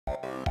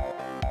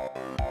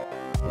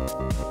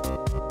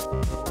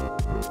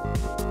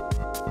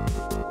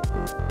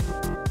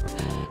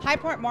High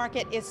Point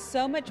Market is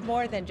so much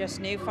more than just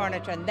new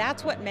furniture, and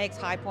that's what makes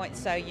High Point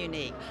so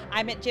unique.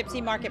 I'm at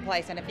Gypsy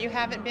Marketplace, and if you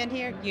haven't been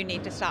here, you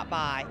need to stop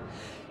by.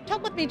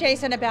 Talk with me,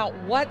 Jason, about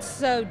what's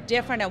so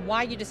different and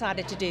why you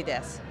decided to do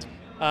this.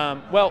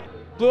 Well,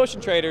 Blue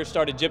Ocean Traders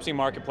started Gypsy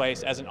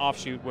Marketplace as an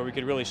offshoot where we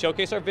could really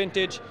showcase our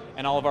vintage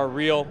and all of our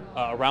real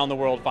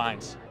around-the-world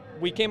finds.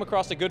 We came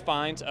across a good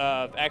finds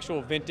of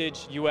actual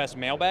vintage U.S.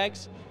 mail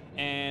bags,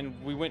 and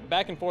we went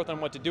back and forth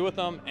on what to do with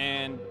them,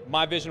 and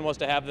my vision was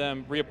to have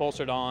them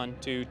reupholstered on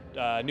to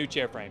new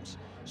chair frames.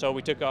 So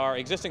we took our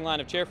existing line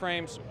of chair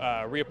frames,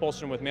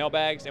 reupholstered them with mail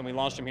bags, and we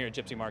launched them here at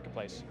Gypsy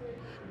Marketplace.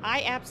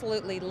 I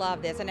absolutely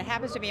love this, and it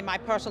happens to be my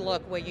personal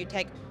look where you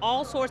take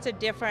all sorts of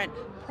different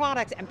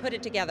products and put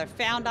it together,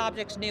 found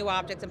objects, new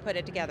objects, and put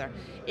it together.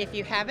 If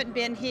you haven't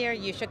been here,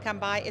 you should come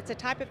by. It's a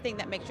type of thing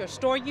that makes your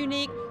store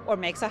unique or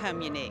makes a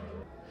home unique.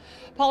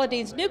 Paula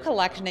Deen's new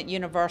collection at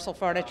Universal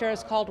Furniture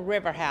is called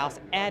River House,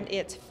 and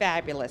it's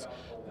fabulous.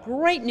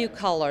 Great new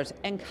colors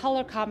and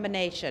color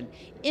combination,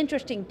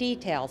 interesting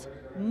details,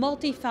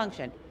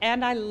 multifunction,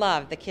 and I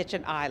love the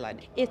kitchen island.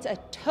 It's a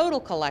total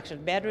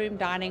collection, bedroom,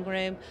 dining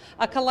room,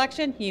 a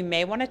collection you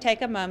may want to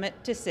take a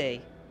moment to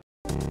see.